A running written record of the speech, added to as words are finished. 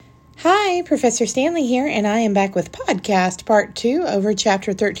Hi, Professor Stanley here, and I am back with podcast part 2 over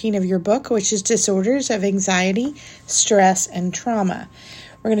chapter 13 of your book, which is Disorders of Anxiety, Stress, and Trauma.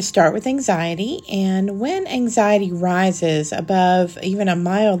 We're going to start with anxiety, and when anxiety rises above even a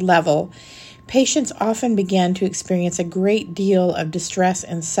mild level, patients often begin to experience a great deal of distress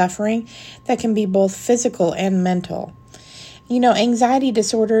and suffering that can be both physical and mental. Anxiety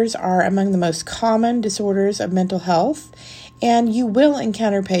disorders are among the most common disorders of mental health, and you will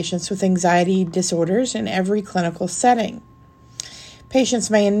encounter patients with anxiety disorders in every clinical setting. Patients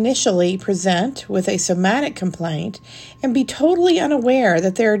may initially present with a somatic complaint and be totally unaware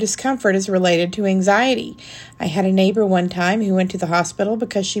that their discomfort is related to anxiety. I had a neighbor one time who went to the hospital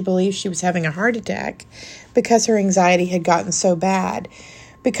because she believed she was having a heart attack because her anxiety had gotten so bad.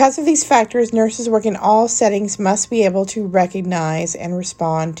 Because of these factors, nurses working in all settings must be able to recognize and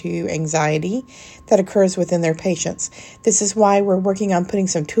respond to anxiety that occurs within their patients. This is why we're working on putting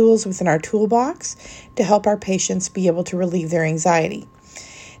some tools within our toolbox to help our patients be able to relieve their anxiety.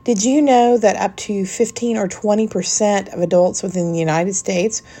 Did you know that up to 15 or 20% of adults within the United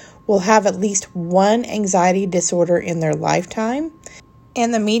States will have at least one anxiety disorder in their lifetime?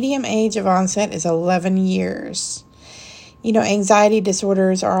 And the median age of onset is 11 years. Anxiety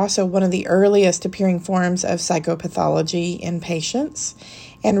disorders are also one of the earliest appearing forms of psychopathology in patients.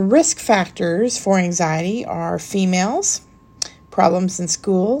 And risk factors for anxiety are females, problems in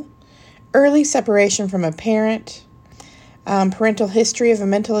school, early separation from a parent, parental history of a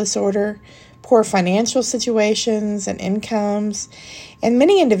mental disorder, poor financial situations and incomes. And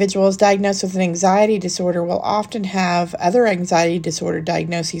many individuals diagnosed with an anxiety disorder will often have other anxiety disorder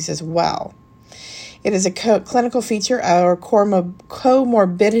diagnoses as well. It is a clinical feature or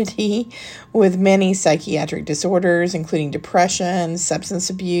comorbidity with many psychiatric disorders, including depression, substance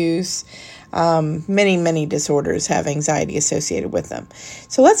abuse. Many disorders have anxiety associated with them.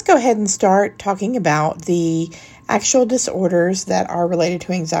 So let's go ahead and start talking about the actual disorders that are related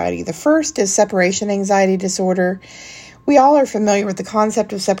to anxiety. The first is separation anxiety disorder. We all are familiar with the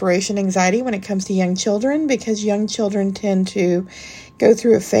concept of separation anxiety when it comes to young children because young children tend to go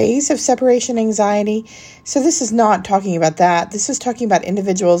through a phase of separation anxiety. So this is not talking about that. This is talking about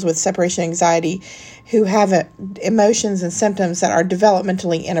individuals with separation anxiety who have emotions and symptoms that are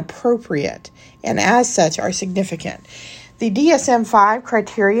developmentally inappropriate and as such are significant. The DSM-5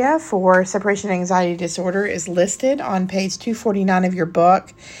 criteria for separation anxiety disorder is listed on page 249 of your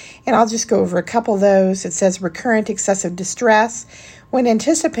book, and I'll just go over a couple of those. It says recurrent excessive distress when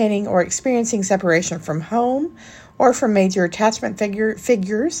anticipating or experiencing separation from home or from major attachment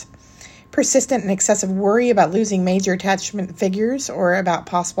figures, persistent and excessive worry about losing major attachment figures or about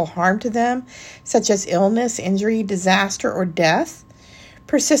possible harm to them, such as illness, injury, disaster, or death,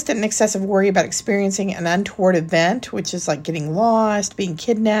 persistent and excessive worry about experiencing an untoward event, which is like getting lost, being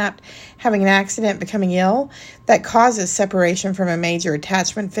kidnapped, having an accident, becoming ill, that causes separation from a major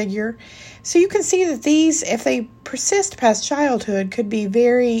attachment figure. So you can see that these, if they persist past childhood, could be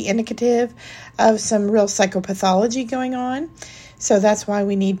very indicative of some real psychopathology going on. So that's why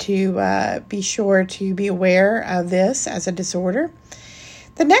we need to be sure to be aware of this as a disorder.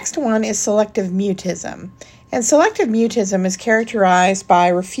 The next one is selective mutism. And selective mutism is characterized by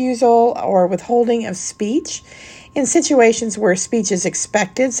refusal or withholding of speech in situations where speech is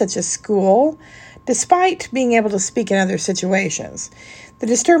expected, such as school, despite being able to speak in other situations. The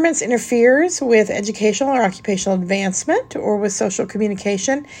disturbance interferes with educational or occupational advancement or with social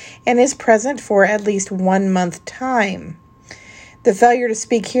communication and is present for at least 1 month time. The failure to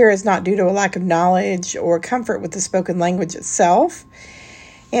speak here is not due to a lack of knowledge or comfort with the spoken language itself.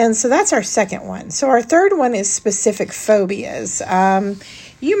 And so that's our second one. So our third one is specific phobias.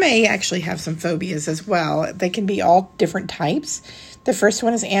 You may actually have some phobias as well. They can be all different types. The first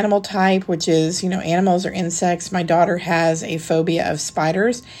one is animal type, which is, animals or insects. My daughter has a phobia of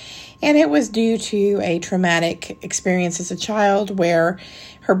spiders, and it was due to a traumatic experience as a child where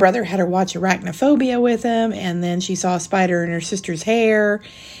her brother had her watch Arachnophobia with him, and then she saw a spider in her sister's hair.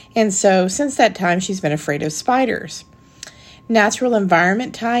 And so since that time, she's been afraid of spiders. Natural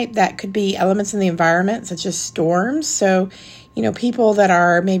environment type, that could be elements in the environment such as storms. So, people that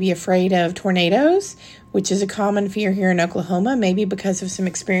are maybe afraid of tornadoes, which is a common fear here in Oklahoma, maybe because of some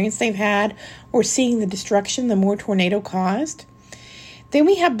experience they've had or seeing the destruction the more tornado caused. Then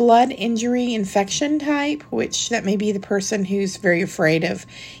we have blood injury infection type, which that may be the person who's very afraid of,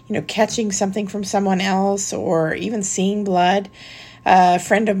 catching something from someone else or even seeing blood. A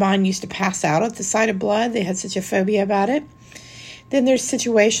friend of mine used to pass out at the sight of blood. They had such a phobia about it. Then there's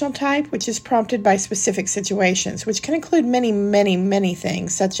situational type, which is prompted by specific situations, which can include many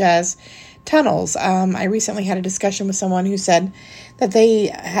things, such as tunnels. I recently had a discussion with someone who said that they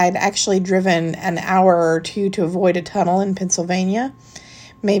had actually driven an hour or two to avoid a tunnel in Pennsylvania.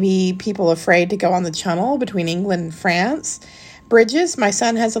 Maybe people afraid to go on the channel between England and France. Bridges. My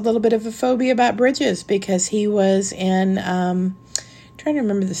son has a little bit of a phobia about bridges because he was in, trying to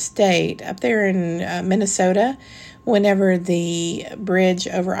remember the state, up there in Minnesota. Whenever the bridge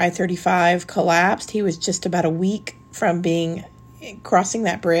over I-35 collapsed, he was just about a week from crossing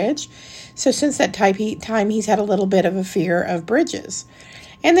that bridge. So since that time, he's had a little bit of a fear of bridges.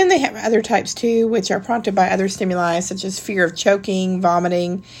 And then they have other types too, which are prompted by other stimuli, such as fear of choking,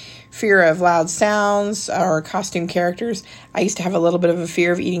 vomiting, fear of loud sounds, or costume characters. I used to have a little bit of a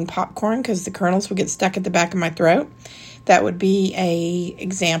fear of eating popcorn because the kernels would get stuck at the back of my throat. That would be an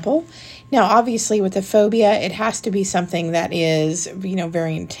example. Now, obviously, with a phobia, it has to be something that is,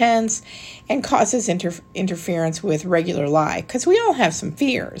 very intense and causes interference with regular life. Because we all have some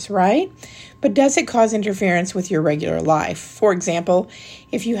fears, right? But does it cause interference with your regular life? For example,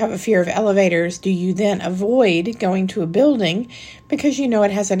 if you have a fear of elevators, do you then avoid going to a building because you know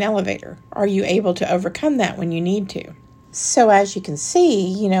it has an elevator? Are you able to overcome that when you need to? So as you can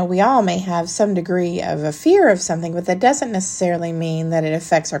see, we all may have some degree of a fear of something, but that doesn't necessarily mean that it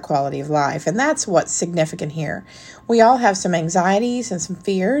affects our quality of life. And that's what's significant here. We all have some anxieties and some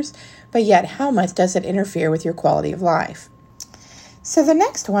fears, but yet how much does it interfere with your quality of life? So the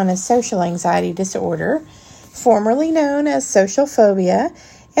next one is social anxiety disorder, formerly known as social phobia.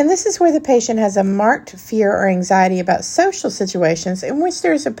 And this is where the patient has a marked fear or anxiety about social situations in which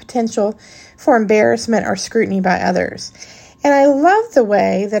there's a potential for embarrassment or scrutiny by others. And I love the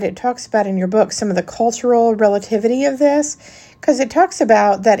way that it talks about in your book some of the cultural relativity of this, because it talks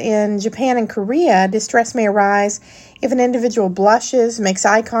about that in Japan and Korea, distress may arise if an individual blushes, makes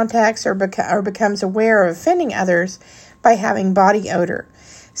eye contacts, or becomes aware of offending others by having body odor.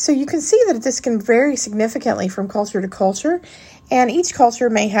 So you can see that this can vary significantly from culture to culture, and each culture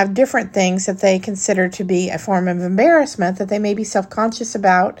may have different things that they consider to be a form of embarrassment that they may be self-conscious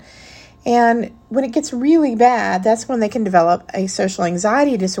about. And when it gets really bad, that's when they can develop a social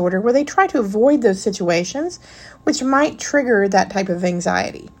anxiety disorder where they try to avoid those situations, which might trigger that type of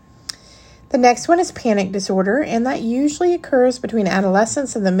anxiety. The next one is panic disorder, and that usually occurs between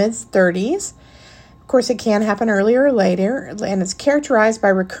adolescence and the mid-30s. Of course, it can happen earlier or later, and it's characterized by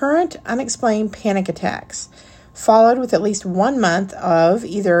recurrent, unexplained panic attacks, followed with at least 1 month of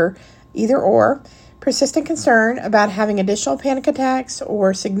either or persistent concern about having additional panic attacks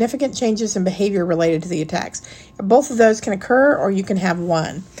or significant changes in behavior related to the attacks. Both of those can occur, or you can have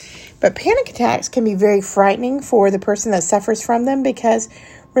one. But panic attacks can be very frightening for the person that suffers from them because,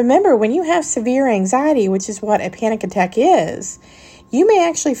 remember, when you have severe anxiety, which is what a panic attack is, you may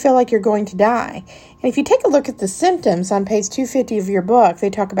actually feel like you're going to die. And if you take a look at the symptoms on page 250 of your book,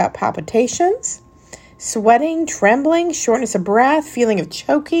 they talk about palpitations, sweating, trembling, shortness of breath, feeling of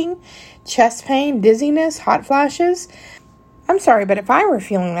choking, chest pain, dizziness, hot flashes. I'm sorry, but if I were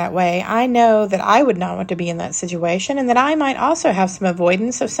feeling that way, I know that I would not want to be in that situation and that I might also have some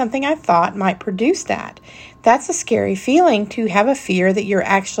avoidance of something I thought might produce that. That's a scary feeling, to have a fear that you're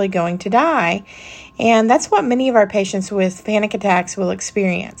actually going to die. And that's what many of our patients with panic attacks will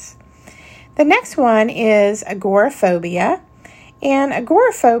experience. The next one is agoraphobia. And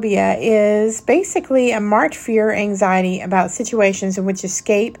agoraphobia is basically a marked fear or anxiety about situations in which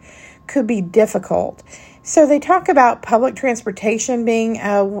escape could be difficult. So they talk about public transportation being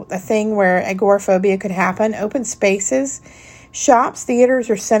a thing where agoraphobia could happen, open spaces, shops, theaters,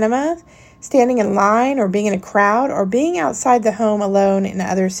 or cinemas, standing in line or being in a crowd, or being outside the home alone in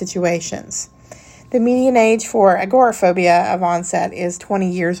other situations. The median age for agoraphobia of onset is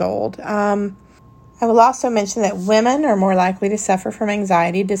 20 years old. I will also mention that women are more likely to suffer from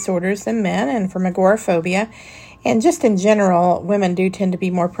anxiety disorders than men and from agoraphobia. And just in general, women do tend to be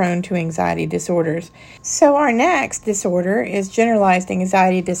more prone to anxiety disorders. So our next disorder is generalized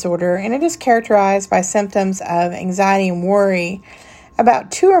anxiety disorder, and it is characterized by symptoms of anxiety and worry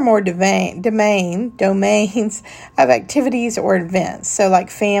about two or more domains of activities or events. So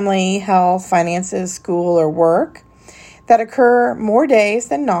like family, health, finances, school, or work, that occur more days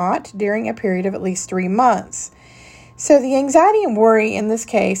than not during a period of at least 3 months. So the anxiety and worry in this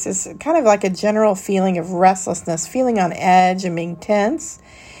case is kind of like a general feeling of restlessness, feeling on edge and being tense.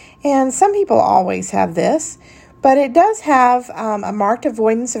 And some people always have this, but it does have a marked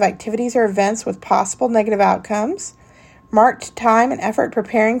avoidance of activities or events with possible negative outcomes, marked time and effort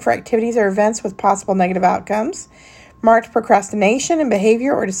preparing for activities or events with possible negative outcomes, marked procrastination in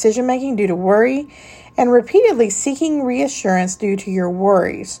behavior or decision-making due to worry, and repeatedly seeking reassurance due to your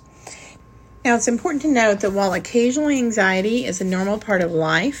worries. Now, it's important to note that while occasional anxiety is a normal part of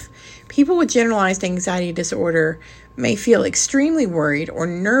life, People with generalized anxiety disorder may feel extremely worried or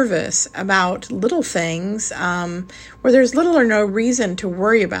nervous about little things where there's little or no reason to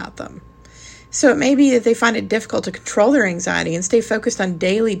worry about them. So it may be that they find it difficult to control their anxiety and stay focused on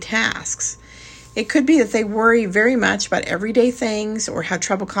daily tasks. It could be that they worry very much about everyday things or have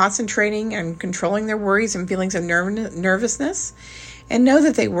trouble concentrating and controlling their worries and feelings of nervousness, and know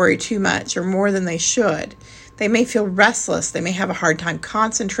that they worry too much or more than they should. They may feel restless. They may have a hard time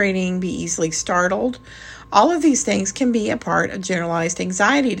concentrating, be easily startled. All of these things can be a part of generalized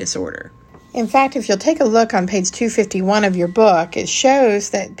anxiety disorder. In fact, if you'll take a look on page 251 of your book, it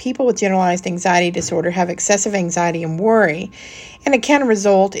shows that people with generalized anxiety disorder have excessive anxiety and worry, and it can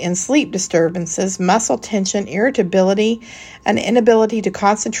result in sleep disturbances, muscle tension, irritability, an inability to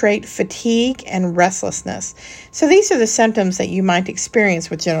concentrate, fatigue, and restlessness. So these are the symptoms that you might experience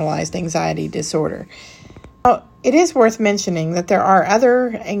with generalized anxiety disorder. It is worth mentioning that there are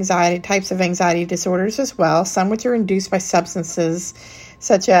other types of anxiety disorders as well, some which are induced by substances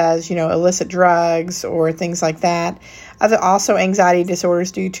such as, illicit drugs or things like that. Also anxiety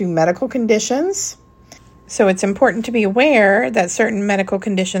disorders due to medical conditions. So it's important to be aware that certain medical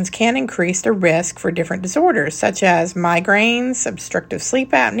conditions can increase the risk for different disorders, such as migraines, obstructive sleep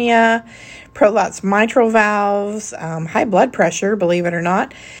apnea, prolapsed mitral valves, high blood pressure, believe it or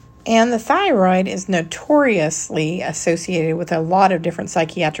not. And the thyroid is notoriously associated with a lot of different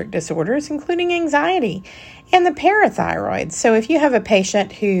psychiatric disorders, including anxiety, and the parathyroid. So if you have a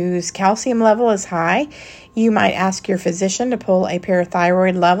patient whose calcium level is high, you might ask your physician to pull a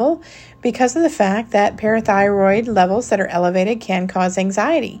parathyroid level because of the fact that parathyroid levels that are elevated can cause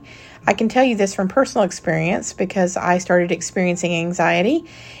anxiety. I can tell you this from personal experience because I started experiencing anxiety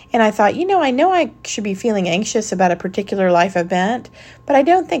and I thought, I know I should be feeling anxious about a particular life event, but I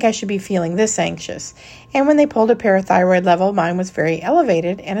don't think I should be feeling this anxious. And when they pulled a parathyroid level, mine was very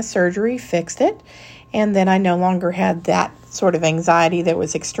elevated and a surgery fixed it. And then I no longer had that sort of anxiety that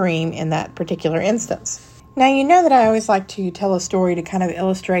was extreme in that particular instance. Now, you know that I always like to tell a story to kind of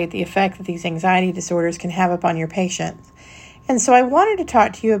illustrate the effect that these anxiety disorders can have upon your patient. And so I wanted to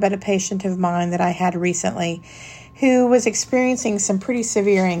talk to you about a patient of mine that I had recently who was experiencing some pretty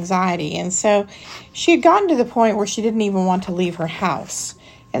severe anxiety. And so she had gotten to the point where she didn't even want to leave her house.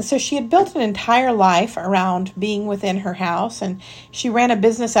 And so she had built an entire life around being within her house, and she ran a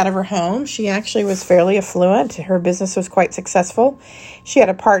business out of her home. She actually was fairly affluent. Her business was quite successful. She had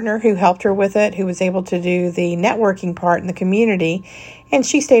a partner who helped her with it, who was able to do the networking part in the community, and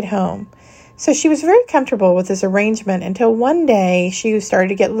she stayed home. So she was very comfortable with this arrangement until one day she started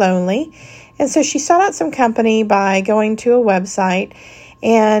to get lonely. And so she sought out some company by going to a website,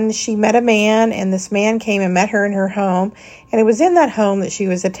 and she met a man, and this man came and met her in her home, and it was in that home that she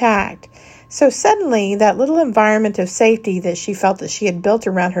was attacked. So suddenly, that little environment of safety that she felt that she had built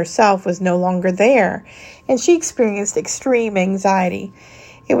around herself was no longer there, and she experienced extreme anxiety.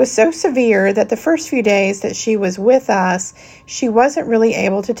 It was so severe that the first few days that she was with us, she wasn't really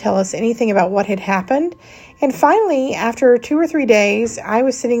able to tell us anything about what had happened. And finally, after 2 or 3 days, I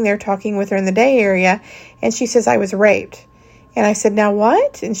was sitting there talking with her in the day area, and she says, "I was raped." And I said, "Now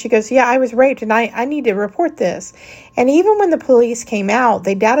what?" And she goes, "Yeah, I was raped, and I need to report this." And even when the police came out,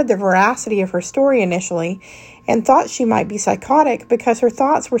 they doubted the veracity of her story initially and thought she might be psychotic because her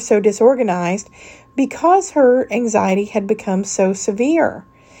thoughts were so disorganized because her anxiety had become so severe.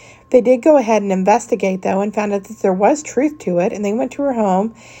 They did go ahead and investigate, though, and found out that there was truth to it, and they went to her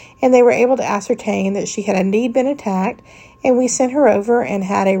home, and they were able to ascertain that she had indeed been attacked, and we sent her over and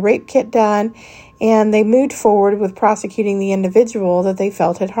had a rape kit done, and they moved forward with prosecuting the individual that they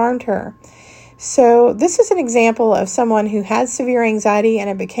felt had harmed her. So this is an example of someone who had severe anxiety,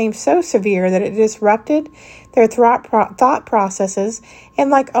 and it became so severe that it disrupted their thought processes. And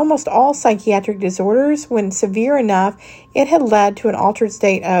like almost all psychiatric disorders, when severe enough, it had led to an altered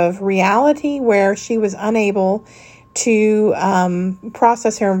state of reality where she was unable to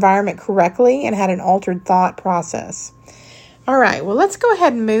process her environment correctly and had an altered thought process. All right, well, let's go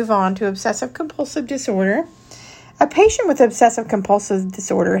ahead and move on to obsessive-compulsive disorder. A patient with obsessive-compulsive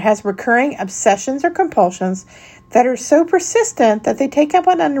disorder has recurring obsessions or compulsions that are so persistent that they take up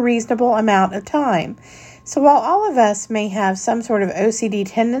an unreasonable amount of time. So while all of us may have some sort of OCD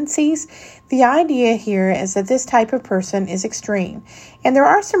tendencies, the idea here is that this type of person is extreme. And there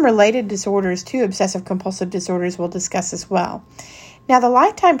are some related disorders to obsessive-compulsive disorders we'll discuss as well. Now, the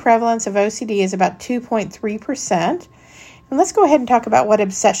lifetime prevalence of OCD is about 2.3%. And let's go ahead and talk about what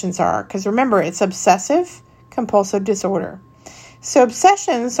obsessions are, because remember, it's obsessive-compulsive disorder. So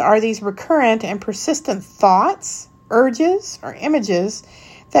obsessions are these recurrent and persistent thoughts, urges, or images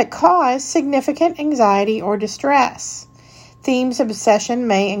that cause significant anxiety or distress. Themes of obsession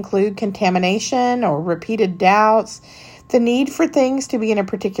may include contamination or repeated doubts, the need for things to be in a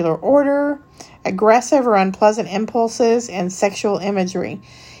particular order, aggressive or unpleasant impulses, and sexual imagery.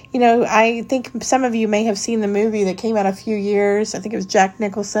 I think some of you may have seen the movie that came out a few years. I think it was Jack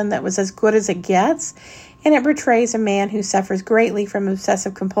Nicholson, that was As Good as It Gets. And it portrays a man who suffers greatly from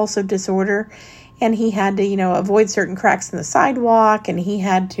obsessive compulsive disorder. And he had to, avoid certain cracks in the sidewalk, and he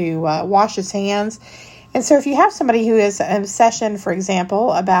had to wash his hands. And so if you have somebody who has an obsession, for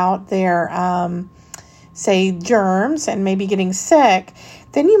example, about their, say, germs and maybe getting sick,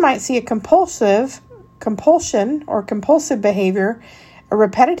 then you might see a compulsion or compulsive behavior, a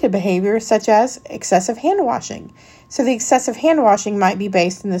repetitive behavior such as excessive hand washing. So the excessive hand washing might be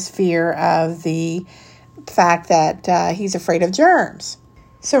based in this fear of the fact that he's afraid of germs.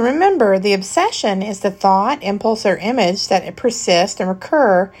 So remember, the obsession is the thought, impulse, or image that persist and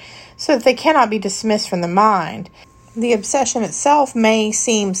recur so that they cannot be dismissed from the mind. The obsession itself may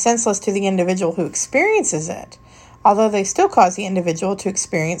seem senseless to the individual who experiences it, although they still cause the individual to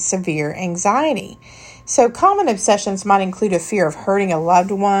experience severe anxiety. So common obsessions might include a fear of hurting a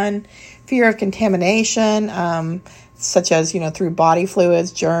loved one, fear of contamination, such as, through body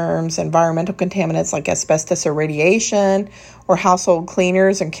fluids, germs, environmental contaminants like asbestos or radiation, or household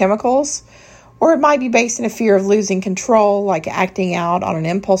cleaners and chemicals. Or it might be based in a fear of losing control, like acting out on an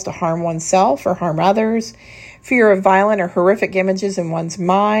impulse to harm oneself or harm others, fear of violent or horrific images in one's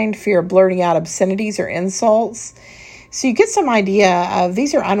mind, fear of blurting out obscenities or insults. So you get some idea of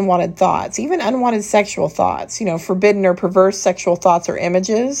these are unwanted thoughts, even unwanted sexual thoughts, forbidden or perverse sexual thoughts or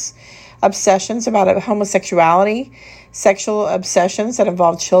images, obsessions about homosexuality, sexual obsessions that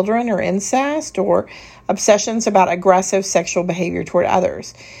involve children or incest, or obsessions about aggressive sexual behavior toward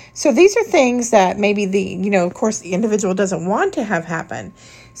others. So these are things that maybe of course, the individual doesn't want to have happen.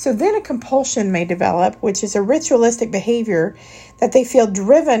 So then a compulsion may develop, which is a ritualistic behavior that they feel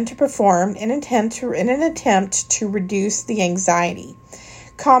driven to perform in an attempt to reduce the anxiety.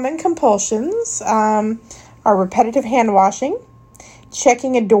 Common compulsions are repetitive hand washing,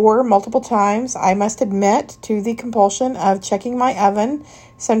 checking a door multiple times. I must admit to the compulsion of checking my oven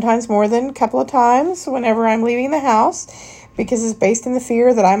sometimes more than a couple of times whenever I'm leaving the house, because it's based in the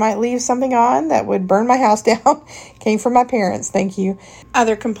fear that I might leave something on that would burn my house down. Came from my parents, thank you.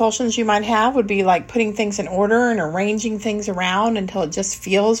 Other compulsions you might have would be like putting things in order and arranging things around until it just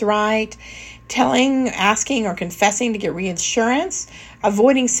feels right, asking, or confessing to get reassurance,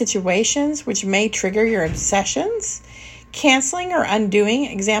 avoiding situations which may trigger your obsessions, canceling or undoing,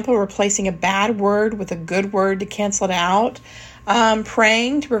 example, replacing a bad word with a good word to cancel it out,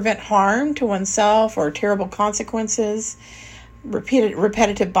 praying to prevent harm to oneself or terrible consequences,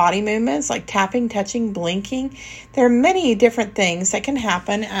 repetitive body movements like tapping, touching, blinking. There are many different things that can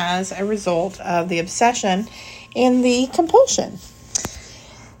happen as a result of the obsession and the compulsion.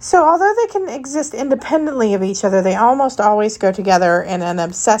 So although they can exist independently of each other, they almost always go together in an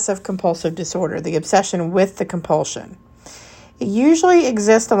obsessive compulsive disorder, the obsession with the compulsion. It usually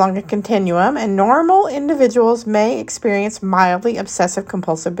exists along a continuum, and normal individuals may experience mildly obsessive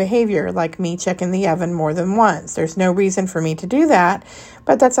compulsive behavior, like me checking the oven more than once. There's no reason for me to do that,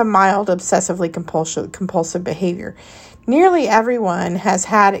 but that's a mild obsessively compulsive behavior. Nearly everyone has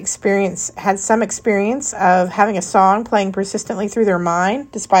had some experience of having a song playing persistently through their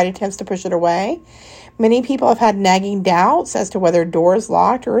mind, despite attempts to push it away. Many people have had nagging doubts as to whether a door is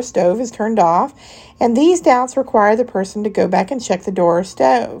locked or a stove is turned off, and these doubts require the person to go back and check the door or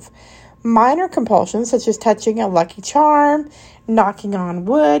stove. Minor compulsions, such as touching a lucky charm, knocking on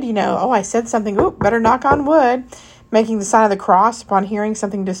wood, I said something, better knock on wood, making the sign of the cross upon hearing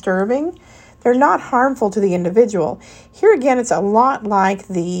something disturbing. They're not harmful to the individual. Here again, it's a lot like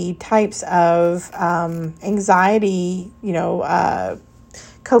the types of anxiety,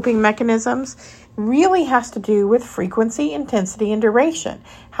 coping mechanisms. Really has to do with frequency, intensity, and duration.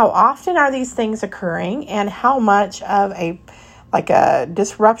 How often are these things occurring, and how much of a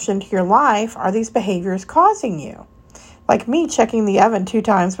disruption to your life are these behaviors causing you? Like me checking the oven 2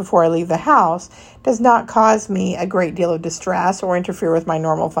 times before I leave the house does not cause me a great deal of distress or interfere with my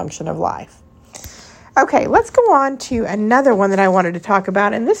normal function of life. Okay, let's go on to another one that I wanted to talk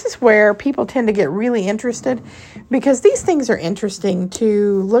about, and this is where people tend to get really interested because these things are interesting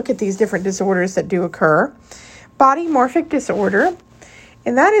to look at these different disorders that do occur. Body morphic disorder,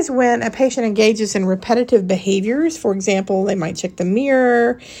 and that is when a patient engages in repetitive behaviors. For example, they might check the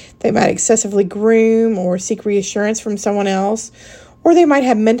mirror, they might excessively groom or seek reassurance from someone else, or they might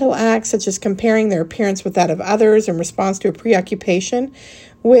have mental acts such as comparing their appearance with that of others in response to a preoccupation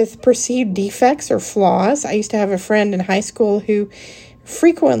with perceived defects or flaws. I used to have a friend in high school who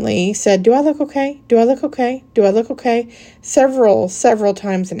frequently said, "Do I look okay? Do I look okay? Do I look okay?" several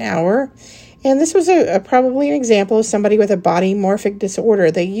times an hour. And this was probably an example of somebody with a body morphic disorder.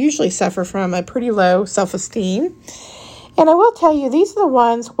 They usually suffer from a pretty low self-esteem. And I will tell you, these are the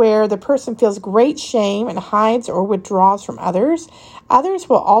ones where the person feels great shame and hides or withdraws from others. Others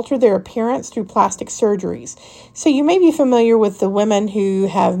will alter their appearance through plastic surgeries. So you may be familiar with the women who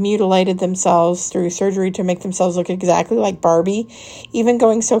have mutilated themselves through surgery to make themselves look exactly like Barbie, even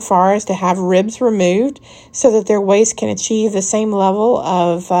going so far as to have ribs removed so that their waist can achieve the same level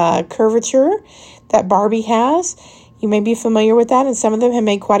of curvature that Barbie has. You may be familiar with that, and some of them have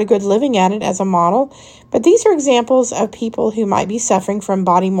made quite a good living at it as a model. But these are examples of people who might be suffering from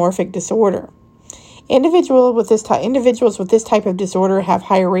body morphic disorder. Individuals with this type of disorder have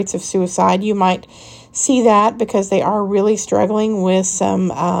higher rates of suicide. You might see that because they are really struggling with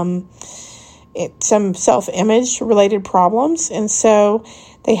some self-image related problems, and so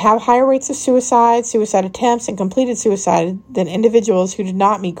they have higher rates of suicide attempts, and completed suicide than individuals who did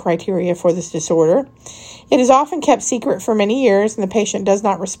not meet criteria for this disorder. It is often kept secret for many years, and the patient does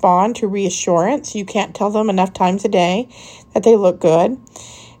not respond to reassurance. You can't tell them enough times a day that they look good.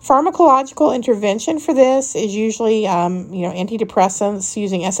 Pharmacological intervention for this is usually, antidepressants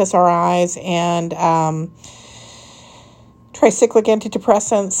using SSRIs and tricyclic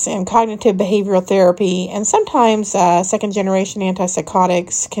antidepressants and cognitive behavioral therapy, and sometimes second-generation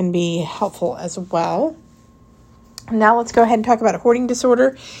antipsychotics can be helpful as well. Now let's go ahead and talk about hoarding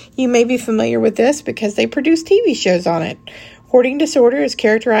disorder. You may be familiar with this because they produce TV shows on it. Hoarding disorder is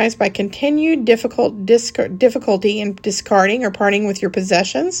characterized by continued difficulty in discarding or parting with your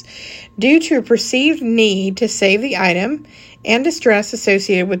possessions due to a perceived need to save the item and distress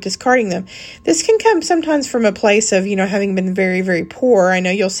associated with discarding them. This can come sometimes from a place of, having been very, very poor. I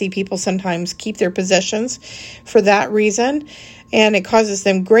know you'll see people sometimes keep their possessions for that reason, and it causes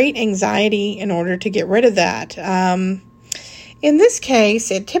them great anxiety in order to get rid of that. In this case,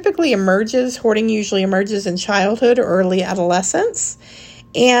 hoarding usually emerges in childhood or early adolescence.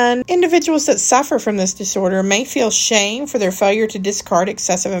 And individuals that suffer from this disorder may feel shame for their failure to discard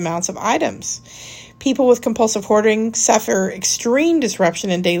excessive amounts of items. People with compulsive hoarding suffer extreme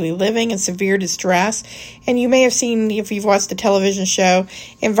disruption in daily living and severe distress. And you may have seen, if you've watched the television show,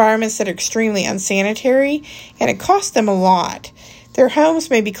 environments that are extremely unsanitary, and it costs them a lot. Their homes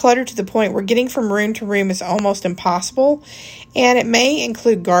may be cluttered to the point where getting from room to room is almost impossible, and it may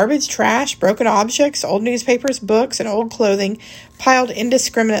include garbage, trash, broken objects, old newspapers, books, and old clothing piled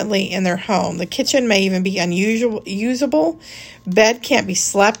indiscriminately in their home. The kitchen may even be unusable. Bed can't be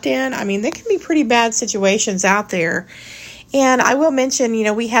slept in. There can be pretty bad situations out there. And I will mention,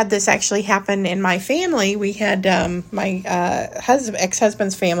 we had this actually happen in my family. We had my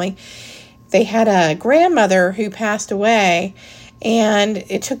ex-husband's family. They had a grandmother who passed away, and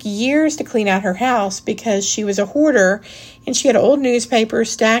it took years to clean out her house because she was a hoarder, and she had old newspapers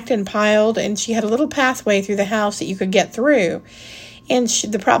stacked and piled, and she had a little pathway through the house that you could get through. And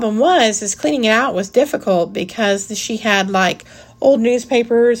the problem is cleaning it out was difficult because she had old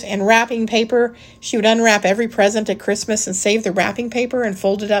newspapers and wrapping paper. She would unwrap every present at Christmas and save the wrapping paper and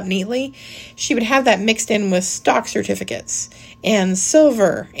fold it up neatly. She would have that mixed in with stock certificates and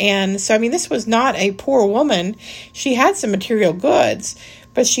silver. And so, this was not a poor woman. She had some material goods,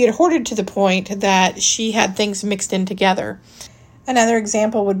 but she had hoarded to the point that she had things mixed in together. Another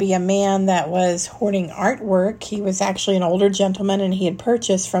example would be a man that was hoarding artwork. He was actually an older gentleman, and he had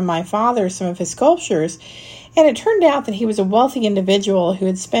purchased from my father some of his sculptures. And it turned out that he was a wealthy individual who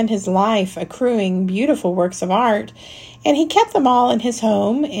had spent his life accruing beautiful works of art. And he kept them all in his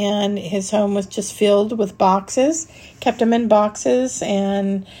home, and his home was just filled with boxes, kept them in boxes,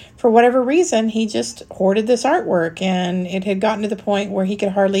 and for whatever reason, he just hoarded this artwork, and it had gotten to the point where he could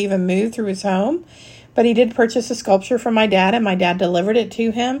hardly even move through his home. But he did purchase a sculpture from my dad, and my dad delivered it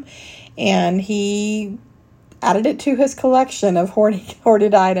to him, and he added it to his collection of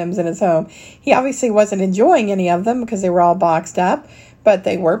hoarded items in his home. He obviously wasn't enjoying any of them because they were all boxed up, but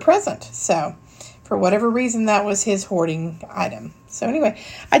they were present. So for whatever reason, that was his hoarding item. So anyway,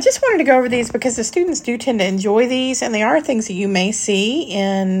 I just wanted to go over these because the students do tend to enjoy these, and they are things that you may see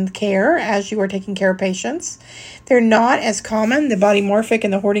in care as you are taking care of patients. They're not as common. The body morphic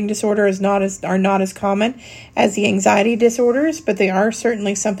and the hoarding disorder are not as common as the anxiety disorders, but they are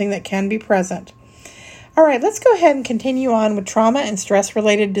certainly something that can be present. All right, let's go ahead and continue on with trauma and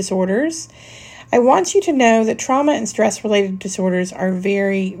stress-related disorders. I want you to know that trauma and stress-related disorders are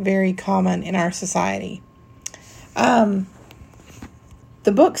very, very common in our society.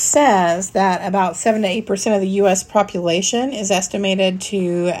 The book says that about 7 to 8% of the U.S. population is estimated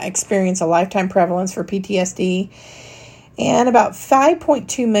to experience a lifetime prevalence for PTSD. And about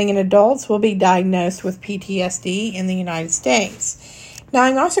 5.2 million adults will be diagnosed with PTSD in the United States. Now,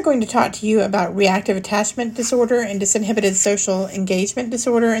 I'm also going to talk to you about reactive attachment disorder and disinhibited social engagement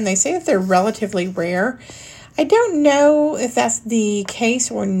disorder, and they say that they're relatively rare. I don't know if that's the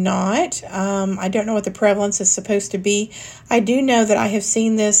case or not. I don't know what the prevalence is supposed to be. I do know that I have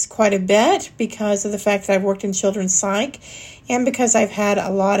seen this quite a bit because of the fact that I've worked in children's psych and because I've had a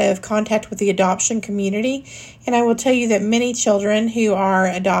lot of contact with the adoption community. And I will tell you that many children who are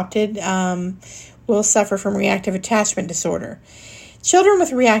adopted will suffer from reactive attachment disorder. Children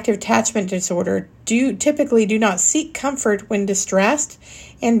with reactive attachment disorder typically do not seek comfort when distressed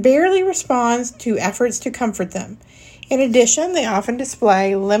and barely respond to efforts to comfort them. In addition, they often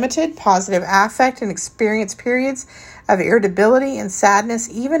display limited positive affect and experience periods of irritability and sadness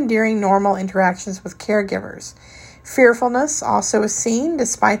even during normal interactions with caregivers. Fearfulness also is seen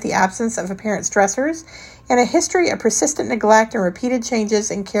despite the absence of apparent stressors, and a history of persistent neglect and repeated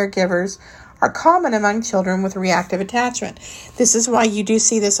changes in caregivers are common among children with reactive attachment. This is why you do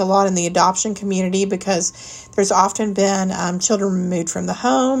see this a lot in the adoption community, because there's often been children removed from the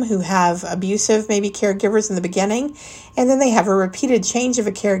home who have abusive maybe caregivers in the beginning, and then they have a repeated change of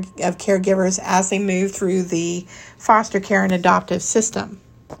caregivers as they move through the foster care and adoptive system.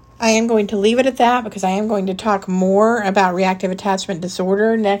 I am going to leave it at that because I am going to talk more about reactive attachment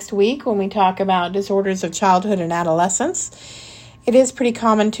disorder next week when we talk about disorders of childhood and adolescence. It is pretty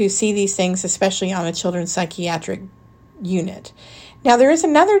common to see these things, especially on a children's psychiatric unit. Now, there is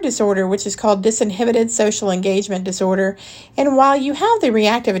another disorder which is called disinhibited social engagement disorder. And while you have the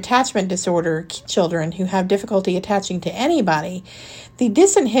reactive attachment disorder, children who have difficulty attaching to anybody, the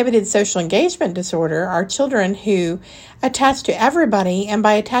disinhibited social engagement disorder are children who attach to everybody, and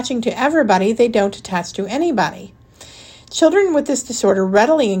by attaching to everybody, they don't attach to anybody. Children with this disorder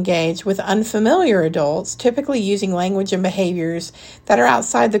readily engage with unfamiliar adults, typically using language and behaviors that are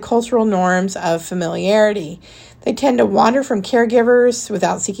outside the cultural norms of familiarity. They tend to wander from caregivers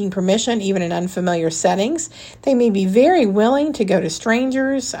without seeking permission, even in unfamiliar settings. They may be very willing to go to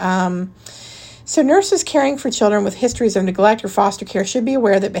strangers. So nurses caring for children with histories of neglect or foster care should be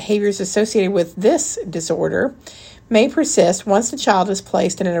aware that behaviors associated with this disorder may persist once the child is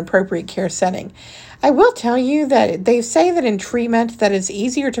placed in an appropriate care setting. I will tell you that they say that in treatment that it's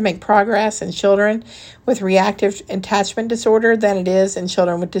easier to make progress in children with reactive attachment disorder than it is in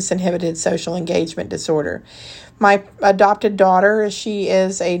children with disinhibited social engagement disorder. My adopted daughter, she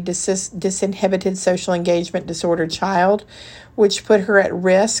is a disinhibited social engagement disorder child, which put her at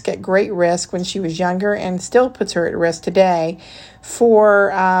great risk when she was younger, and still puts her at risk today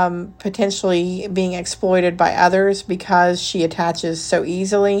for potentially being exploited by others because she attaches so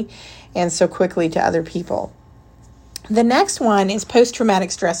easily and so quickly to other people. The next one is post-traumatic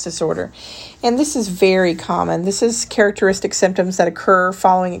stress disorder, and this is very common. This is characteristic symptoms that occur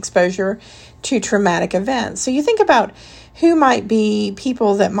following exposure to traumatic events. So you think about who might be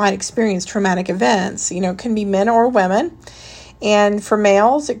people that might experience traumatic events. It can be men or women. And for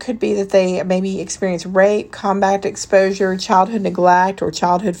males, it could be that they maybe experience rape, combat exposure, childhood neglect, or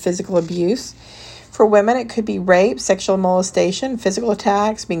childhood physical abuse. For women, it could be rape, sexual molestation, physical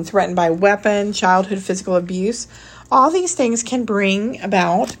attacks, being threatened by a weapon, childhood physical abuse. All these things can bring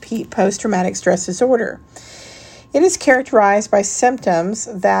about post-traumatic stress disorder. It is characterized by symptoms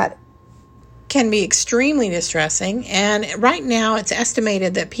that can be extremely distressing, and right now it's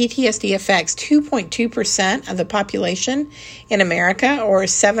estimated that PTSD affects 2.2% of the population in America, or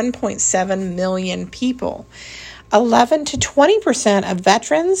 7.7 million people. 11 to 20% of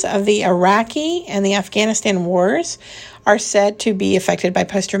veterans of the Iraqi and the Afghanistan wars are said to be affected by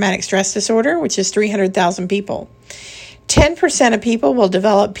post-traumatic stress disorder, which is 300,000 people. 10% of people will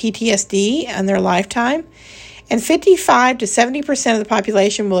develop PTSD in their lifetime, and 55 to 70% of the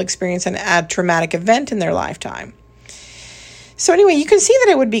population will experience a traumatic event in their lifetime. So anyway, you can see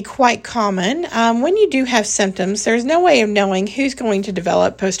that it would be quite common. When you do have symptoms, there's no way of knowing who's going to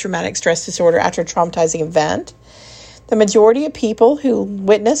develop post-traumatic stress disorder after a traumatizing event. The majority of people who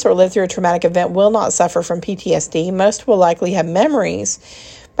witness or live through a traumatic event will not suffer from PTSD. Most will likely have memories,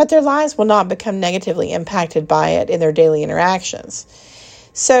 but their lives will not become negatively impacted by it in their daily interactions.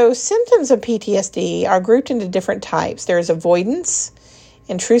 So symptoms of PTSD are grouped into different types. There is avoidance,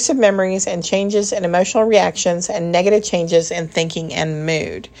 intrusive memories, and changes in emotional reactions, and negative changes in thinking and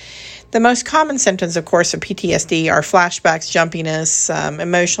mood. The most common symptoms, of course, of PTSD are flashbacks, jumpiness,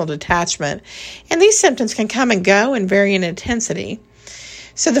 emotional detachment, and these symptoms can come and go and vary in intensity.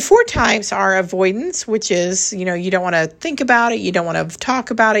 So the four types are avoidance, which is, you don't want to think about it, you don't want to talk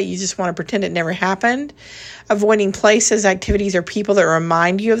about it, you just want to pretend it never happened. Avoiding places, activities, or people that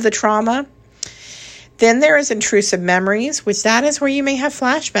remind you of the trauma. Then there is intrusive memories, which that is where you may have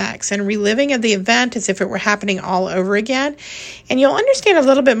flashbacks and reliving of the event as if it were happening all over again. And you'll understand a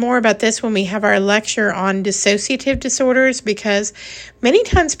little bit more about this when we have our lecture on dissociative disorders, because many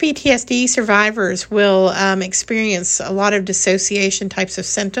times PTSD survivors will experience a lot of dissociation types of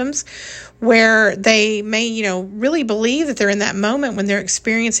symptoms where they may, really believe that they're in that moment when they're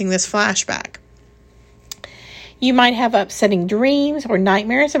experiencing this flashback. You might have upsetting dreams or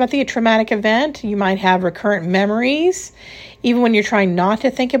nightmares about the traumatic event. You might have recurrent memories, even when you're trying not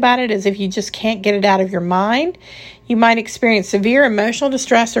to think about it, as if you just can't get it out of your mind. You might experience severe emotional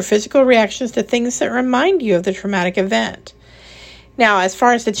distress or physical reactions to things that remind you of the traumatic event. Now, as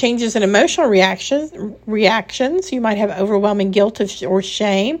far as the changes in emotional reactions, you might have overwhelming guilt or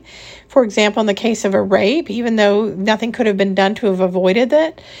shame. For example, in the case of a rape, even though nothing could have been done to have avoided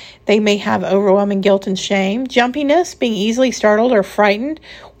it, they may have overwhelming guilt and shame. Jumpiness, being easily startled or frightened.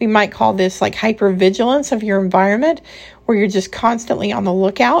 We might call this like hypervigilance of your environment, where you're just constantly on the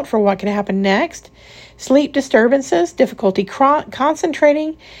lookout for what could happen next. Sleep disturbances, difficulty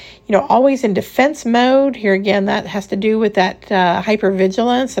concentrating, always in defense mode. Here again, that has to do with that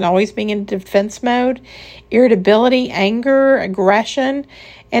hypervigilance and always being in defense mode. Irritability, anger, aggression,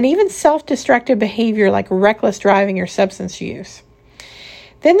 and even self-destructive behavior like reckless driving or substance use.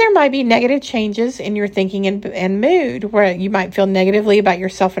 Then there might be negative changes in your thinking and mood, where you might feel negatively about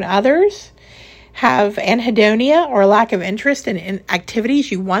yourself and others, have anhedonia or lack of interest in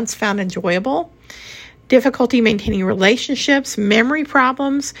activities you once found enjoyable, difficulty maintaining relationships, memory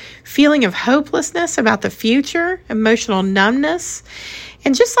problems, feeling of hopelessness about the future, emotional numbness.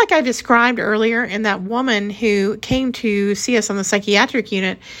 And just like I described earlier in that woman who came to see us on the psychiatric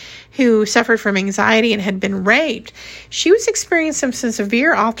unit who suffered from anxiety and had been raped, she was experiencing some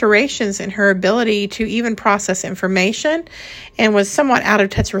severe alterations in her ability to even process information and was somewhat out of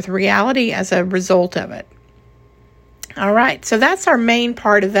touch with reality as a result of it. All right, so that's our main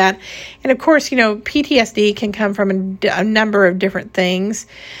part of that. And of course, PTSD can come from a number of different things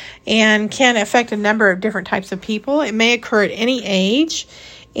and can affect a number of different types of people. It may occur at any age.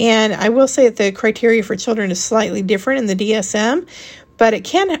 And I will say that the criteria for children is slightly different in the DSM, but it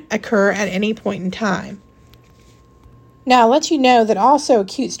can occur at any point in time. Now, I'll let you know that also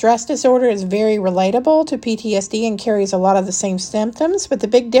acute stress disorder is very relatable to PTSD and carries a lot of the same symptoms, but the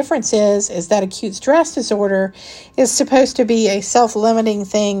big difference is that acute stress disorder is supposed to be a self-limiting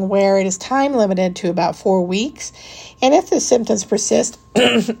thing where it is time limited to about 4 weeks. And if the symptoms persist,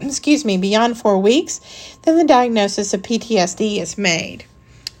 beyond 4 weeks, then the diagnosis of PTSD is made.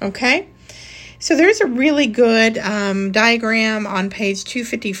 Okay? So there's a really good diagram on page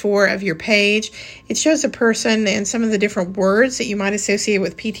 254 of your page. It shows a person and some of the different words that you might associate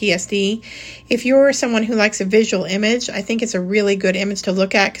with PTSD. If you're someone who likes a visual image, I think it's a really good image to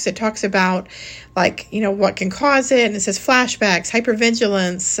look at because it talks about what can cause it. And it says flashbacks,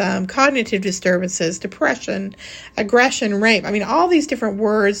 hypervigilance, cognitive disturbances, depression, aggression, rape. All these different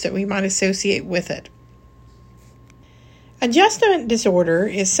words that we might associate with it. Adjustment disorder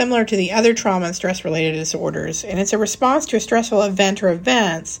is similar to the other trauma and stress-related disorders, and it's a response to a stressful event or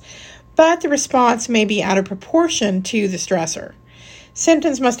events, but the response may be out of proportion to the stressor.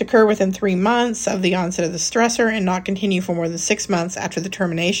 Symptoms must occur within 3 months of the onset of the stressor and not continue for more than 6 months after the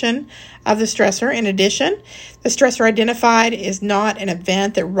termination of the stressor. In addition, the stressor identified is not an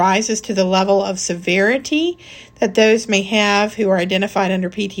event that rises to the level of severity that those may have who are identified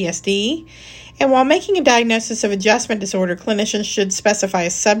under PTSD. And while making a diagnosis of adjustment disorder, clinicians should specify a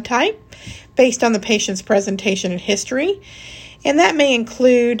subtype based on the patient's presentation and history. And that may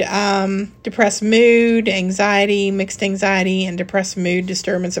include depressed mood, anxiety, mixed anxiety, and depressed mood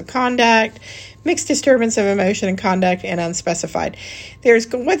disturbance of conduct, mixed disturbance of emotion and conduct, and unspecified.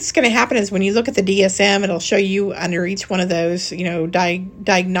 What's going to happen is when you look at the DSM, it'll show you under each one of those,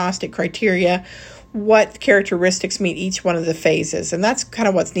 diagnostic criteria, what characteristics meet each one of the phases. And that's kind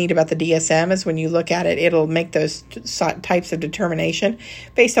of what's neat about the DSM is when you look at it, it'll make those types of determination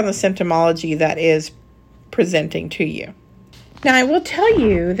based on the symptomology that is presenting to you. Now, I will tell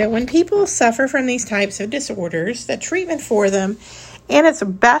you that when people suffer from these types of disorders, that treatment for them in its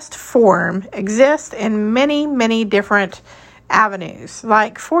best form exists in many, many different avenues.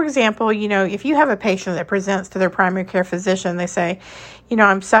 Like, for example, if you have a patient that presents to their primary care physician, they say,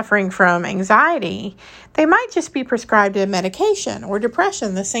 I'm suffering from anxiety, they might just be prescribed a medication, or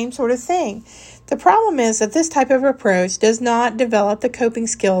depression, the same sort of thing. The problem is that this type of approach does not develop the coping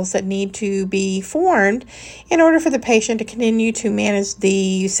skills that need to be formed in order for the patient to continue to manage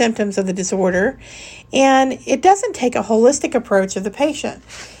the symptoms of the disorder, and it doesn't take a holistic approach of the patient.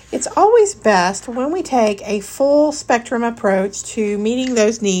 It's always best when we take a full spectrum approach to meeting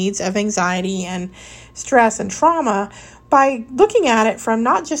those needs of anxiety and stress and trauma by looking at it from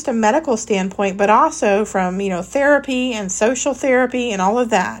not just a medical standpoint, but also from, therapy and social therapy and all of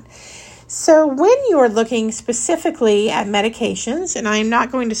that. So when you are looking specifically at medications, and I'm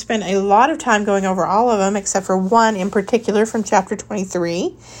not going to spend a lot of time going over all of them except for one in particular from chapter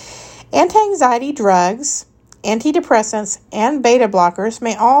 23, anti-anxiety drugs, antidepressants, and beta blockers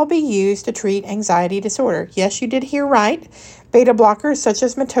may all be used to treat anxiety disorder. Yes, you did hear right. Beta blockers such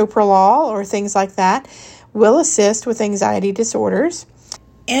as metoprolol or things like that will assist with anxiety disorders.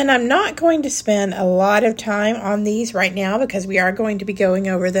 And I'm not going to spend a lot of time on these right now because we are going to be going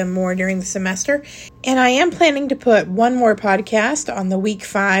over them more during the semester. And I am planning to put one more podcast on the week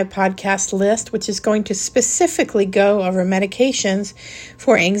 5 podcast list, which is going to specifically go over medications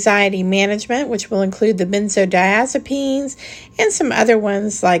for anxiety management, which will include the benzodiazepines and some other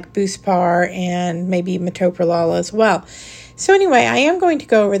ones like Buspar and maybe metoprolol as well. So anyway, I am going to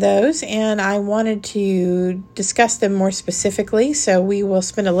go over those, and I wanted to discuss them more specifically, so we will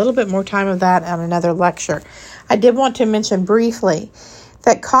spend a little bit more time of that on another lecture. I did want to mention briefly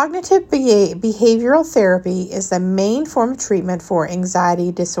that cognitive behavioral therapy is the main form of treatment for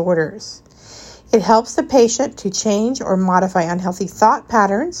anxiety disorders. It helps the patient to change or modify unhealthy thought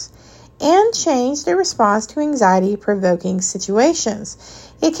patterns and change their response to anxiety-provoking situations.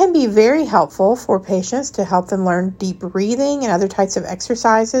 It can be very helpful for patients to help them learn deep breathing and other types of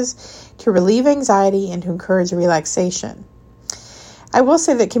exercises to relieve anxiety and to encourage relaxation. I will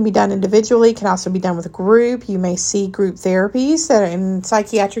say that it can be done individually, can also be done with a group. You may see group therapies that are in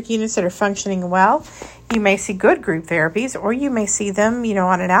psychiatric units that are functioning well. You may see good group therapies, or you may see them,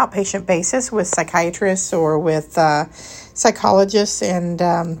 on an outpatient basis with psychiatrists or with psychologists and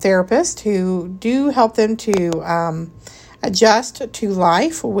therapists who do help them to adjust to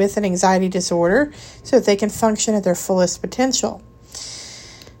life with an anxiety disorder so that they can function at their fullest potential.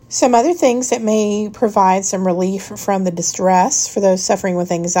 Some other things that may provide some relief from the distress for those suffering with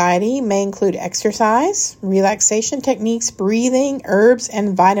anxiety may include exercise, relaxation techniques, breathing, herbs,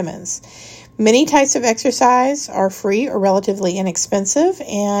 and vitamins. Many types of exercise are free or relatively inexpensive,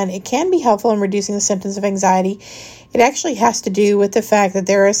 and it can be helpful in reducing the symptoms of anxiety. It actually has to do with the fact that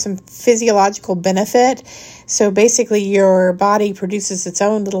there is some physiological benefit. So basically your body produces its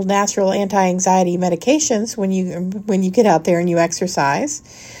own little natural anti-anxiety medications when you get out there and you exercise.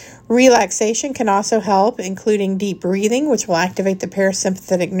 Relaxation can also help, including deep breathing, which will activate the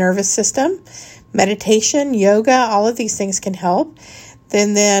parasympathetic nervous system. Meditation, yoga, all of these things can help.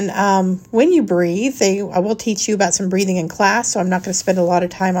 Then when you breathe, I will teach you about some breathing in class, so I'm not going to spend a lot of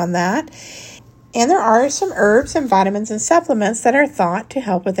time on that. And there are some herbs and vitamins and supplements that are thought to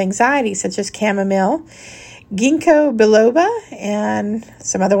help with anxiety, such as chamomile, ginkgo biloba, and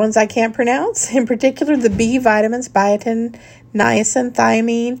some other ones I can't pronounce. In particular, the B vitamins, biotin, niacin,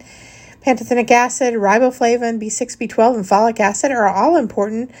 thiamine, pantothenic acid, riboflavin, B6, B12, and folic acid are all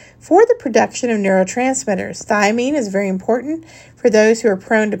important for the production of neurotransmitters. Thiamine is very important for those who are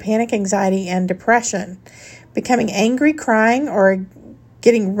prone to panic, anxiety, and depression. Becoming angry, crying, or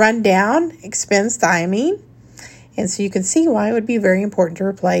getting run down expends thiamine. And so you can see why it would be very important to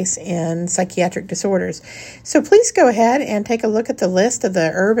replace in psychiatric disorders. So please go ahead and take a look at the list of the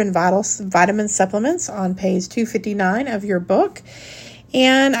herb and vitamin supplements on page 259 of your book.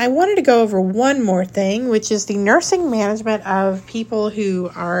 And I wanted to go over one more thing, which is the nursing management of people who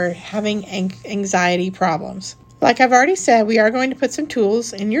are having anxiety problems. Like I've already said, we are going to put some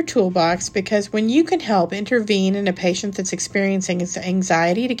tools in your toolbox because when you can help intervene in a patient that's experiencing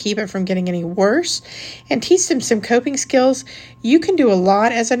anxiety to keep it from getting any worse and teach them some coping skills, you can do a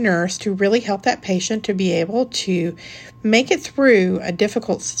lot as a nurse to really help that patient to be able to make it through a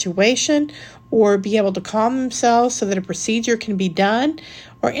difficult situation or be able to calm themselves so that a procedure can be done,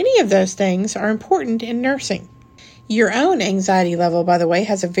 or any of those things are important in nursing. Your own anxiety level, by the way,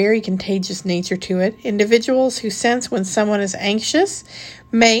 has a very contagious nature to it. Individuals who sense when someone is anxious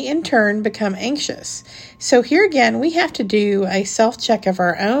may in turn become anxious. So here again, we have to do a self-check of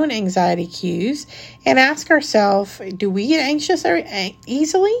our own anxiety cues and ask ourselves, do we get anxious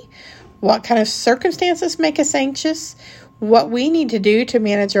easily? What kind of circumstances make us anxious? What we need to do to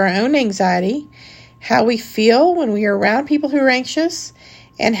manage our own anxiety, how we feel when we are around people who are anxious,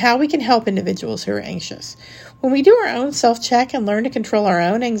 and how we can help individuals who are anxious. When we do our own self-check and learn to control our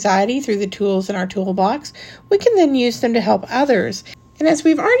own anxiety through the tools in our toolbox, we can then use them to help others. And as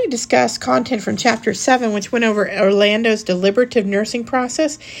we've already discussed content from Chapter 7, which went over Orlando's deliberative nursing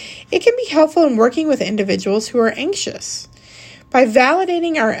process, it can be helpful in working with individuals who are anxious. By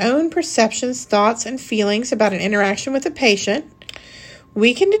validating our own perceptions, thoughts, and feelings about an interaction with a patient,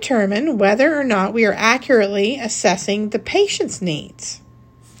 we can determine whether or not we are accurately assessing the patient's needs.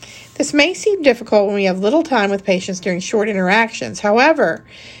 This may seem difficult when we have little time with patients during short interactions. However,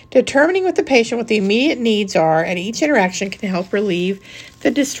 determining with the patient what the immediate needs are at each interaction can help relieve the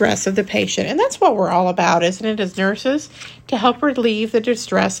distress of the patient. And that's what we're all about, isn't it, as nurses? To help relieve the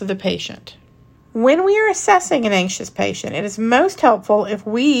distress of the patient. When we are assessing an anxious patient, it is most helpful if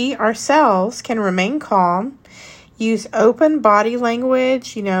we ourselves can remain calm, use open body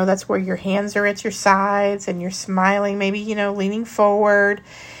language. That's where your hands are at your sides and you're smiling, maybe, leaning forward.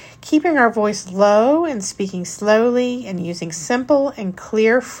 Keeping our voice low and speaking slowly and using simple and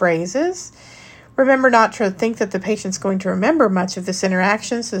clear phrases. Remember not to think that the patient's going to remember much of this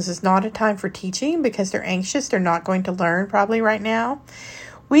interaction, so this is not a time for teaching because they're anxious. They're not going to learn probably right now.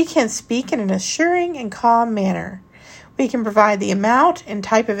 We can speak in an assuring and calm manner. We can provide the amount and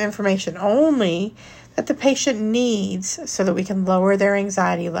type of information only that the patient needs so that we can lower their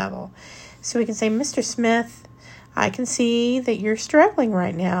anxiety level. So we can say, Mr. Smith, I can see that you're struggling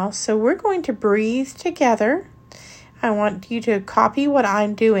right now, so we're going to breathe together. I want you to copy what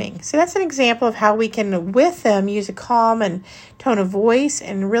I'm doing. So that's an example of how we can, with them, use a calm and tone of voice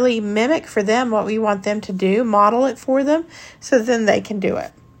and really mimic for them what we want them to do, model it for them, so then they can do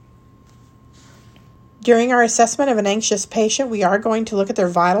it. During our assessment of an anxious patient, we are going to look at their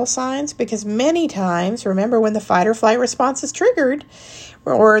vital signs because many times, remember when the fight or flight response is triggered,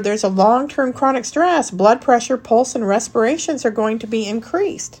 or there's a long-term chronic stress, blood pressure, pulse, and respirations are going to be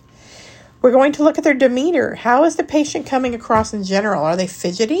increased. We're going to look at their demeanor. How is the patient coming across in general? Are they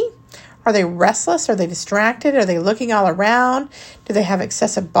fidgety? Are they restless? Are they distracted? Are they looking all around? Do they have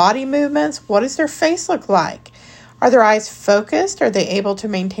excessive body movements? What does their face look like? Are their eyes focused? Are they able to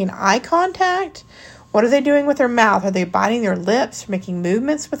maintain eye contact? What are they doing with their mouth? Are they biting their lips, making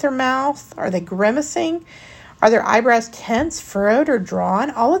movements with their mouth? Are they grimacing? Are their eyebrows tense, furrowed, or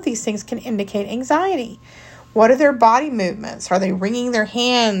drawn? All of these things can indicate anxiety. What are their body movements? Are they wringing their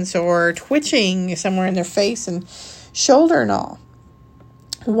hands or twitching somewhere in their face and shoulder and all?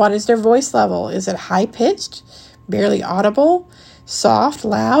 What is their voice level? Is it high-pitched, barely audible, soft,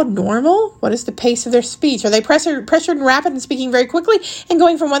 loud, normal? What is the pace of their speech? Are they pressured and rapid and speaking very quickly and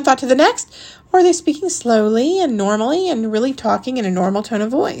going from one thought to the next? Or are they speaking slowly and normally and really talking in a normal tone of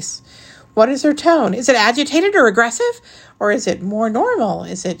voice? What is their tone? Is it agitated or aggressive? Or is it more normal?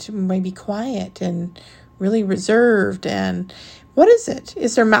 Is it maybe quiet and really reserved? And what is it?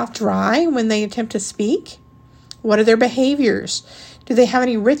 Is their mouth dry when they attempt to speak? What are their behaviors? Do they have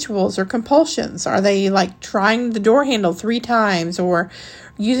any rituals or compulsions? Are they like trying the door handle 3 times or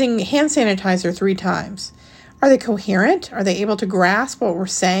using hand sanitizer 3 times? Are they coherent? Are they able to grasp what we're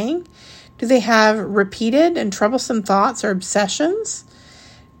saying? Do they have repeated and troublesome thoughts or obsessions?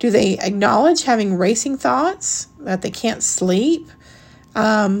 Do they acknowledge having racing thoughts, that they can't sleep?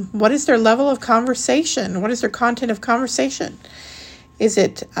 What is their level of conversation? What is their content of conversation? Is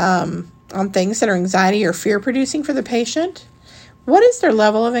it on things that are anxiety or fear-producing for the patient? What is their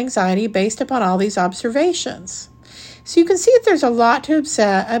level of anxiety based upon all these observations? So you can see that there's a lot to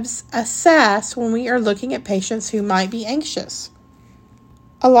assess when we are looking at patients who might be anxious.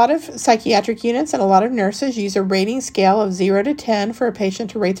 A lot of psychiatric units and a lot of nurses use a rating scale of 0 to 10 for a patient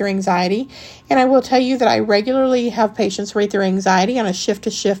to rate their anxiety. And I will tell you that I regularly have patients rate their anxiety on a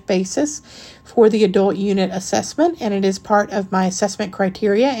shift-to-shift basis for the adult unit assessment, and it is part of my assessment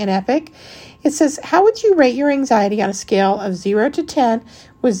criteria in EPIC. It says, how would you rate your anxiety on a scale of 0 to 10,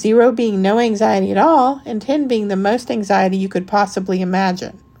 with 0 being no anxiety at all and 10 being the most anxiety you could possibly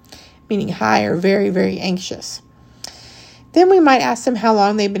imagine, meaning high or very, very anxious. Then we might ask them how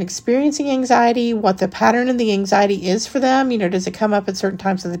long they've been experiencing anxiety, what the pattern of the anxiety is for them. Does it come up at certain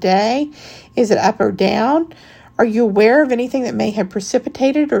times of the day? Is it up or down? Are you aware of anything that may have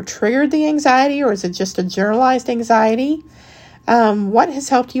precipitated or triggered the anxiety, or is it just a generalized anxiety? What has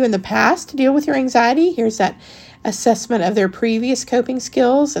helped you in the past to deal with your anxiety? Here's that assessment of their previous coping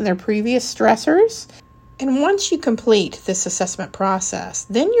skills and their previous stressors. And once you complete this assessment process,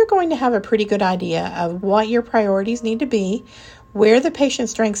 then you're going to have a pretty good idea of what your priorities need to be, where the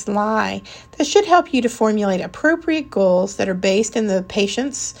patient's strengths lie. That should help you to formulate appropriate goals that are based in the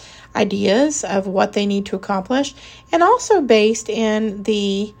patient's ideas of what they need to accomplish, and also based in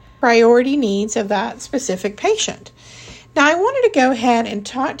the priority needs of that specific patient. Now, I wanted to go ahead and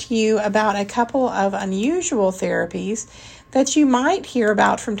talk to you about a couple of unusual therapies that you might hear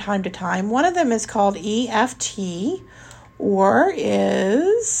about from time to time. One of them is called EFT, or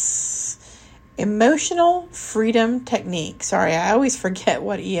is Emotional Freedom Technique. Sorry, I always forget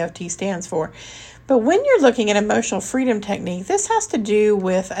what EFT stands for. But when you're looking at emotional freedom technique, this has to do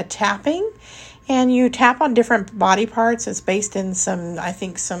with a tapping and you tap on different body parts. It's based in some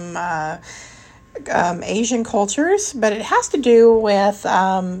Asian cultures, but it has to do with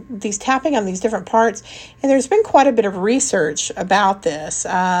these tapping on these different parts. And there's been quite a bit of research about this.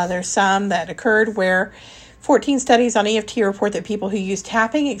 There's some that occurred where 14 studies on EFT report that people who use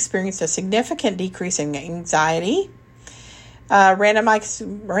tapping experienced a significant decrease in anxiety.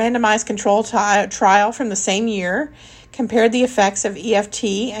 Randomized control trial from the same year compared the effects of EFT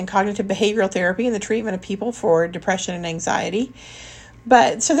and cognitive behavioral therapy in the treatment of people for depression and anxiety.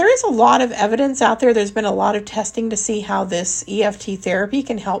 But so there is a lot of evidence out there. There's been a lot of testing to see how this EFT therapy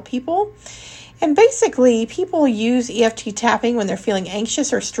can help people. And basically, people use EFT tapping when they're feeling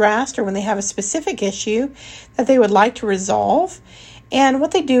anxious or stressed, or when they have a specific issue that they would like to resolve. And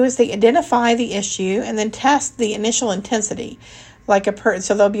what they do is they identify the issue and then test the initial intensity.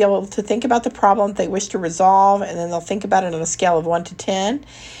 So they'll be able to think about the problem they wish to resolve, and then they'll think about it on a scale of 1 to 10.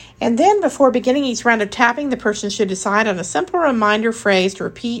 And then before beginning each round of tapping, the person should decide on a simple reminder phrase to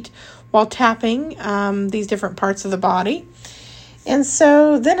repeat while tapping these different parts of the body. And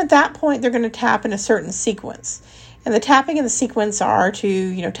so then at that point, they're going to tap in a certain sequence. And the tapping in the sequence are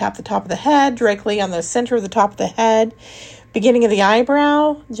to, tap the top of the head, directly on the center of the top of the head, beginning of the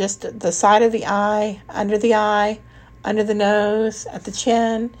eyebrow, just the side of the eye, under the nose, at the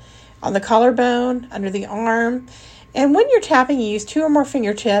chin, on the collarbone, under the arm. And when you're tapping, you use 2 or more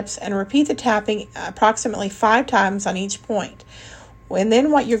fingertips and repeat the tapping approximately 5 times on each point. And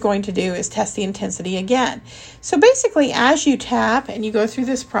then what you're going to do is test the intensity again. So basically, as you tap and you go through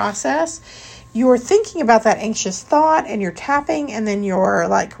this process, you're thinking about that anxious thought and you're tapping, and then you're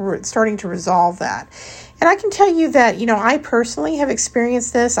starting to resolve that. And I can tell you that, I personally have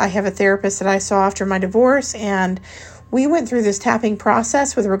experienced this. I have a therapist that I saw after my divorce, and we went through this tapping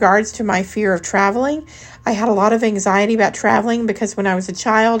process with regards to my fear of traveling. I had a lot of anxiety about traveling because when I was a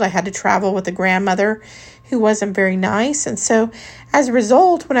child, I had to travel with a grandmother who wasn't very nice. And so as a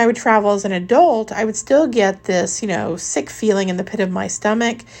result, when I would travel as an adult, I would still get this, sick feeling in the pit of my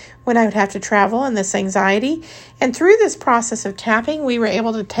stomach when I would have to travel, and this anxiety. And through this process of tapping, we were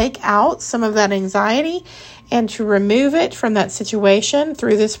able to take out some of that anxiety and to remove it from that situation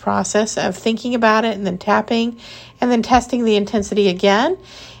through this process of thinking about it and then tapping and then testing the intensity again.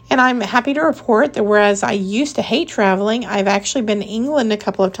 And I'm happy to report that whereas I used to hate traveling, I've actually been to England a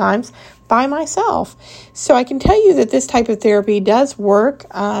couple of times by myself. So I can tell you that this type of therapy does work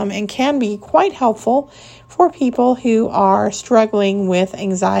and can be quite helpful for people who are struggling with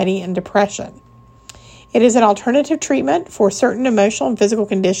anxiety and depression. It is an alternative treatment for certain emotional and physical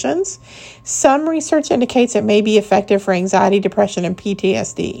conditions. Some research indicates it may be effective for anxiety, depression, and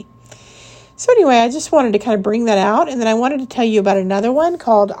PTSD. So anyway, I just wanted to kind of bring that out. And then I wanted to tell you about another one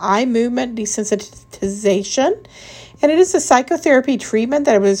called eye movement desensitization. And it is a psychotherapy treatment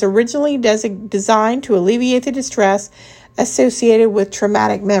that was originally designed to alleviate the distress associated with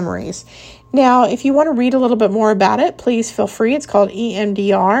traumatic memories. Now, if you want to read a little bit more about it, please feel free. It's called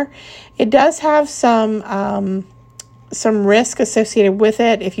EMDR. It does have some risk associated with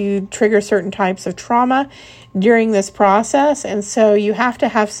it if you trigger certain types of trauma during this process. And so you have to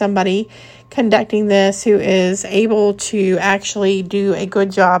have somebody conducting this who is able to actually do a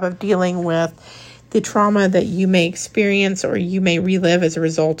good job of dealing with the trauma that you may experience or you may relive as a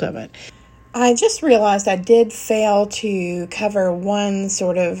result of it. I just realized I did fail to cover one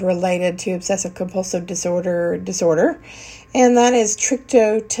sort of related to obsessive compulsive disorder, and that is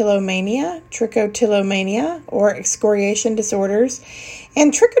trichotillomania, or excoriation disorders.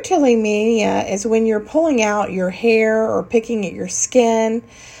 And trichotillomania is when you're pulling out your hair or picking at your skin.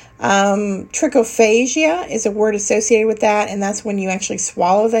 Trichophagia is a word associated with that, and that's when you actually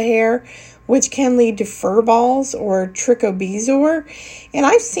swallow the hair, which can lead to fur balls or trichobezoar. And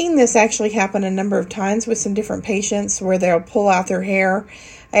I've seen this actually happen a number of times with some different patients where they'll pull out their hair.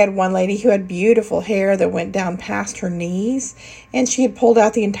 I had one lady who had beautiful hair that went down past her knees, and she had pulled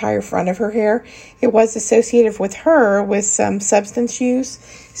out the entire front of her hair. It was associated with her with some substance use.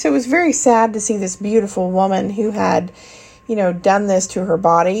 So it was very sad to see this beautiful woman who had done this to her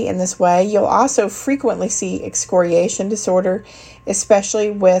body in this way. You'll also frequently see excoriation disorder, especially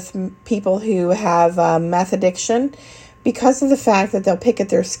with people who have meth addiction, because of the fact that they'll pick at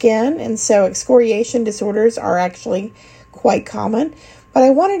their skin. And so excoriation disorders are actually quite common. But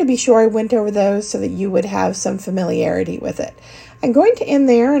I wanted to be sure I went over those so that you would have some familiarity with it. I'm going to end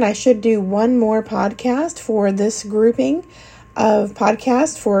there, and I should do one more podcast for this grouping of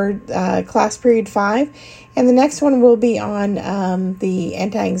podcasts for class period 5. And the next one will be on the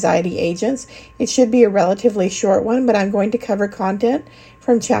anti-anxiety agents. It should be a relatively short one, but I'm going to cover content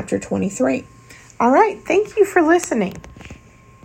from chapter 23. All right. Thank you for listening.